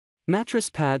Mattress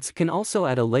pads can also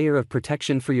add a layer of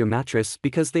protection for your mattress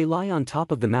because they lie on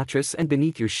top of the mattress and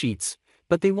beneath your sheets,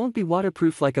 but they won't be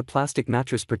waterproof like a plastic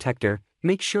mattress protector.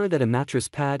 Make sure that a mattress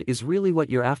pad is really what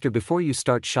you're after before you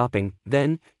start shopping,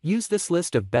 then, use this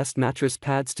list of best mattress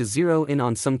pads to zero in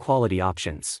on some quality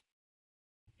options.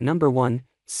 Number 1.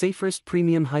 Safest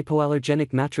Premium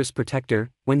Hypoallergenic Mattress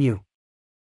Protector. When you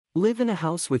live in a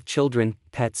house with children,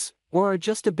 pets, or are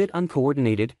just a bit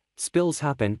uncoordinated, spills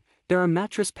happen. There are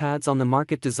mattress pads on the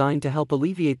market designed to help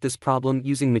alleviate this problem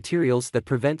using materials that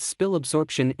prevent spill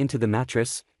absorption into the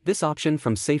mattress. This option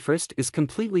from Safest is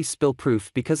completely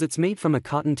spill-proof because it's made from a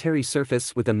cotton terry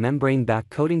surface with a membrane back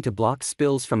coating to block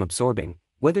spills from absorbing.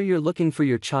 Whether you're looking for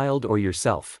your child or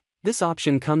yourself, this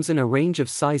option comes in a range of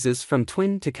sizes from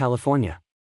twin to California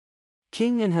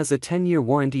king and has a 10-year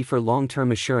warranty for long-term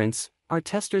assurance. Our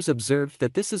testers observed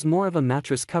that this is more of a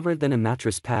mattress cover than a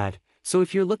mattress pad. So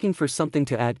if you're looking for something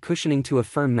to add cushioning to a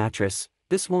firm mattress,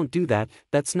 this won't do that.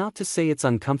 That's not to say it's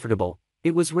uncomfortable.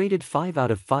 It was rated 5 out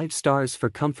of 5 stars for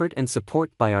comfort and support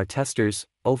by our testers.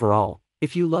 Overall,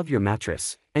 if you love your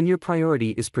mattress, and your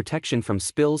priority is protection from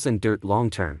spills and dirt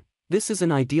long-term, this is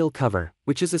an ideal cover,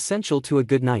 which is essential to a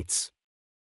good night's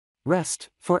rest.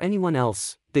 For anyone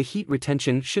else, the heat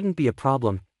retention shouldn't be a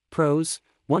problem. Pros: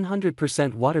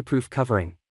 100% waterproof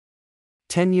covering,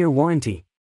 10-year warranty,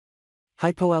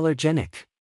 hypoallergenic,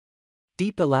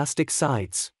 deep elastic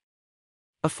sides,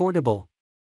 affordable.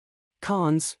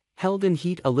 Cons: held in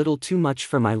heat a little too much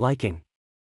for my liking.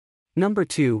 Number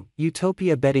 2.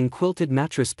 Utopia Bedding Quilted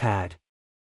Mattress Pad.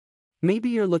 Maybe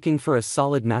you're looking for a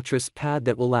solid mattress pad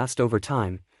that will last over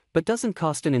time, but doesn't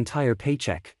cost an entire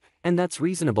paycheck, and that's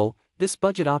reasonable. This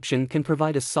budget option can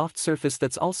provide a soft surface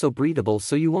that's also breathable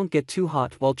so you won't get too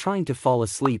hot while trying to fall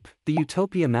asleep. The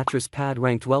Utopia mattress pad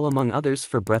ranked well among others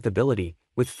for breathability,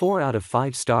 with 4 out of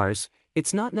 5 stars.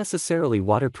 It's not necessarily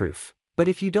waterproof, but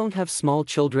if you don't have small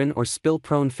children or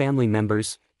spill-prone family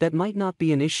members, that might not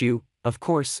be an issue. Of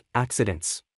course,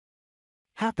 accidents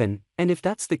happen, and if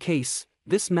that's the case,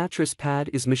 this mattress pad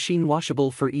is machine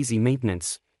washable for easy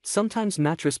maintenance. Sometimes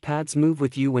mattress pads move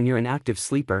with you when you're an active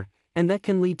sleeper, and that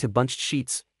can lead to bunched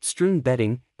sheets, strewn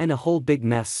bedding, and a whole big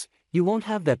mess. You won't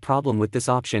have that problem with this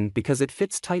option because it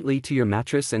fits tightly to your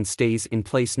mattress and stays in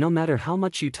place no matter how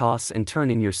much you toss and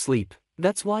turn in your sleep.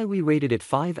 That's why we rated it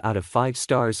 5 out of 5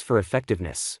 stars for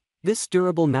effectiveness. This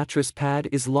durable mattress pad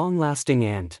is long-lasting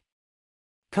and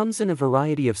comes in a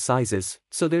variety of sizes,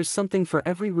 so there's something for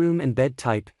every room and bed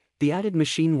type. The added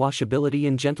machine washability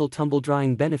and gentle tumble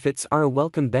drying benefits are a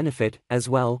welcome benefit as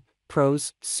well.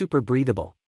 Pros: super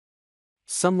breathable,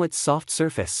 somewhat soft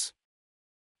surface,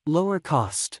 lower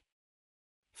cost,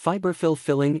 fiberfill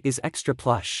filling is extra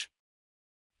plush.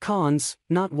 Cons: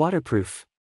 not waterproof.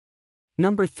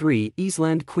 Number 3.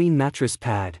 Easeland Queen Mattress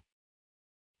Pad.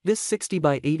 This 60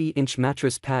 by 80 inch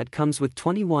mattress pad comes with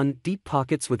 21 deep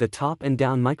pockets with a top and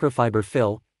down microfiber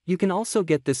fill. You can also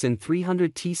get this in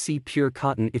 300 TC pure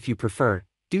cotton if you prefer.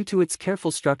 Due to its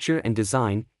careful structure and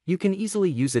design, you can easily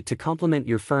use it to complement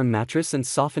your firm mattress and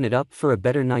soften it up for a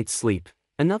better night's sleep.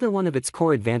 Another one of its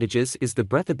core advantages is the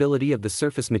breathability of the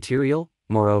surface material.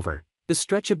 Moreover, the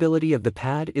stretchability of the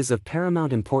pad is of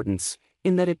paramount importance,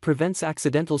 in that it prevents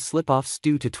accidental slip-offs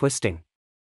due to twisting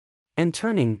and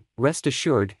turning. Rest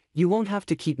assured, you won't have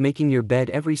to keep making your bed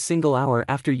every single hour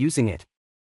after using it.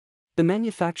 The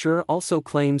manufacturer also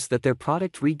claims that their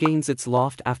product regains its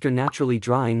loft after naturally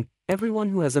drying. Everyone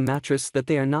who has a mattress that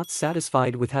they are not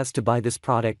satisfied with has to buy this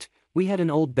product. We had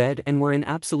an old bed and were in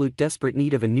absolute desperate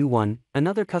need of a new one,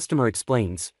 another customer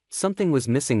explains. Something was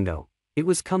missing though. It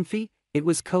was comfy, it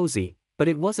was cozy, but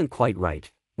it wasn't quite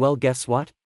right. Well, guess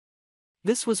what?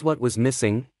 This was what was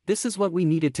missing. This is what we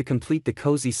needed to complete the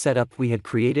cozy setup we had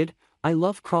created. I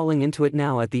love crawling into it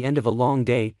now at the end of a long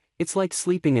day. It's like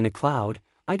sleeping in a cloud.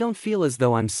 I don't feel as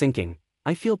though I'm sinking.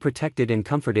 I feel protected and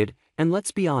comforted, and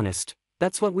let's be honest,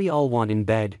 that's what we all want in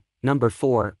bed. Number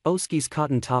 4. Oski's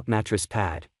Cotton Top Mattress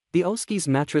Pad. The Oski's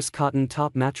Mattress Cotton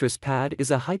Top Mattress Pad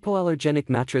is a hypoallergenic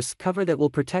mattress cover that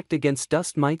will protect against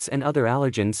dust mites and other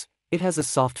allergens. It has a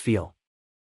soft feel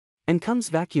and comes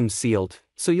vacuum sealed,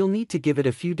 so you'll need to give it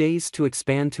a few days to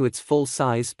expand to its full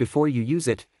size before you use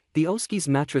it. The Oski's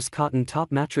Mattress Cotton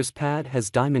Top Mattress Pad has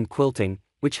diamond quilting,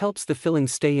 which helps the filling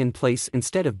stay in place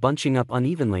instead of bunching up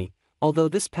unevenly. Although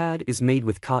this pad is made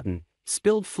with cotton,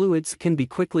 spilled fluids can be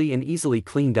quickly and easily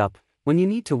cleaned up. When you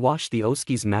need to wash the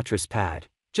Oski's mattress pad,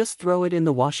 just throw it in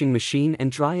the washing machine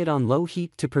and dry it on low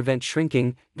heat to prevent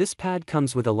shrinking. This pad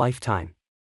comes with a lifetime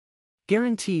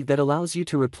guarantee that allows you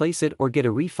to replace it or get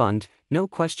a refund, no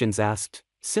questions asked.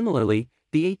 Similarly,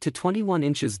 The 8 to 21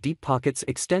 inches deep pockets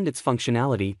extend its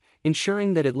functionality,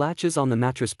 ensuring that it latches on the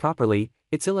mattress properly.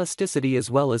 Its elasticity as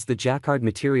well as the jacquard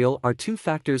material are two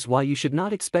factors why you should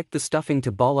not expect the stuffing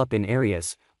to ball up in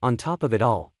areas. On top of it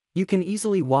all, you can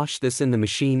easily wash this in the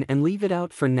machine and leave it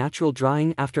out for natural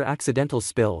drying after accidental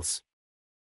spills.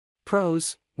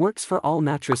 Pros: works for all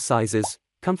mattress sizes,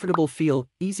 comfortable feel,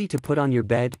 easy to put on your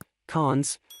bed.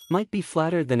 Cons: might be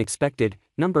flatter than expected.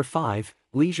 Number 5,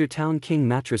 Leisure Town King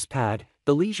Mattress Pad.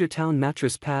 The Leisure Town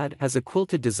Mattress Pad has a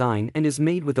quilted design and is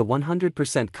made with a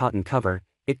 100% cotton cover.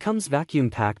 It comes vacuum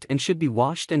packed and should be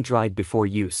washed and dried before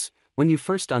use. When you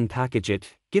first unpackage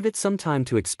it, give it some time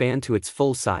to expand to its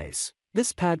full size.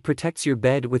 This pad protects your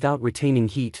bed without retaining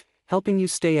heat, helping you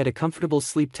stay at a comfortable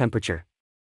sleep temperature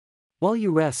while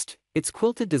you rest. Its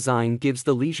quilted design gives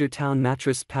the Leisure Town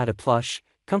Mattress Pad a plush,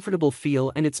 comfortable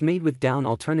feel, and it's made with down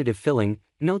alternative filling.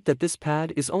 Note that this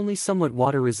pad is only somewhat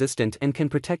water resistant and can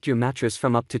protect your mattress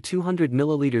from up to 200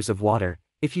 milliliters of water.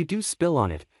 If you do spill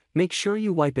on it, make sure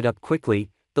you wipe it up quickly.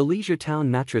 The Leisure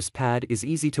Town Mattress Pad is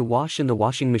easy to wash in the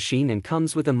washing machine and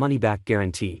comes with a money-back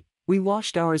guarantee. We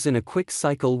washed ours in a quick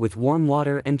cycle with warm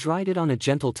water and dried it on a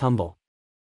gentle tumble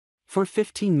for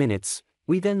 15 minutes.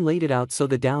 We then laid it out so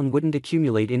the down wouldn't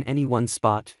accumulate in any one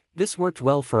spot. This worked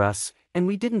well for us, and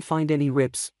we didn't find any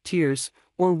rips, tears,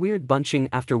 or weird bunching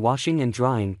after washing and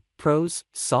drying. Pros: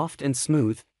 soft and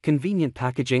smooth, convenient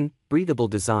packaging, breathable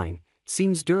design,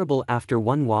 seems durable after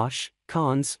one wash.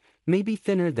 Cons: maybe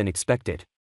thinner than expected.